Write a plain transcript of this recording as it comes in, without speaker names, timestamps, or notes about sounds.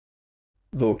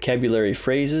Vocabulary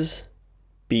phrases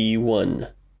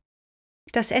B1.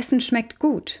 Das Essen schmeckt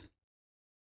gut.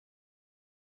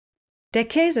 Der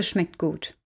Käse schmeckt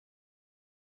gut.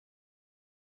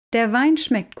 Der Wein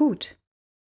schmeckt gut.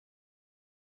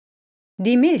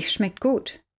 Die Milch schmeckt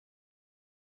gut.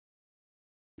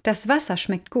 Das Wasser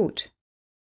schmeckt gut.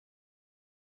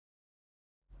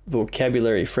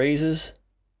 Vocabulary phrases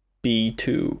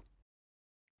B2.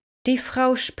 Die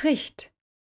Frau spricht.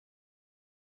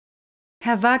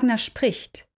 Herr Wagner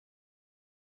spricht.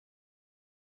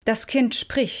 Das Kind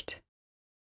spricht.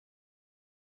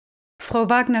 Frau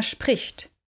Wagner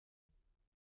spricht.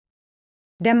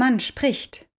 Der Mann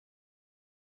spricht.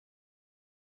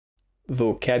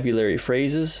 Vocabulary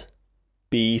phrases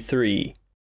B3.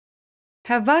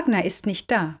 Herr Wagner ist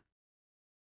nicht da.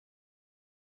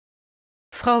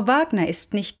 Frau Wagner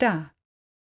ist nicht da.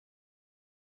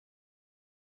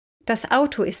 Das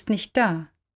Auto ist nicht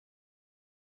da.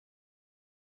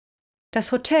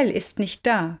 Das Hotel ist nicht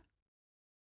da.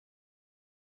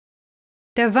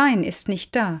 Der Wein ist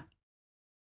nicht da.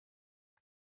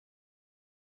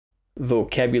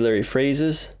 Vocabulary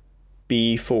phrases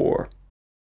B4.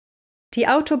 Die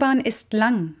Autobahn ist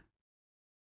lang.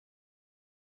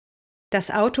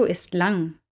 Das Auto ist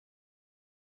lang.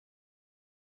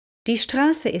 Die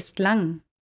Straße ist lang.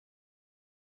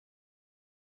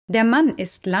 Der Mann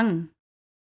ist lang.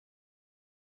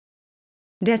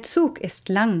 Der Zug ist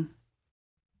lang.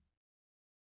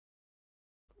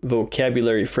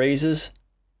 Vocabulary phrases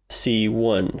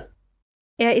C1.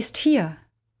 Er ist hier.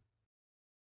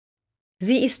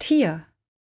 Sie ist hier.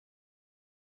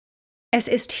 Es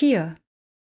ist hier.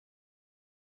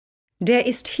 Der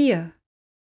ist hier.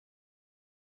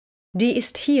 Die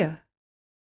ist hier.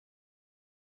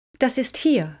 Das ist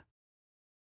hier.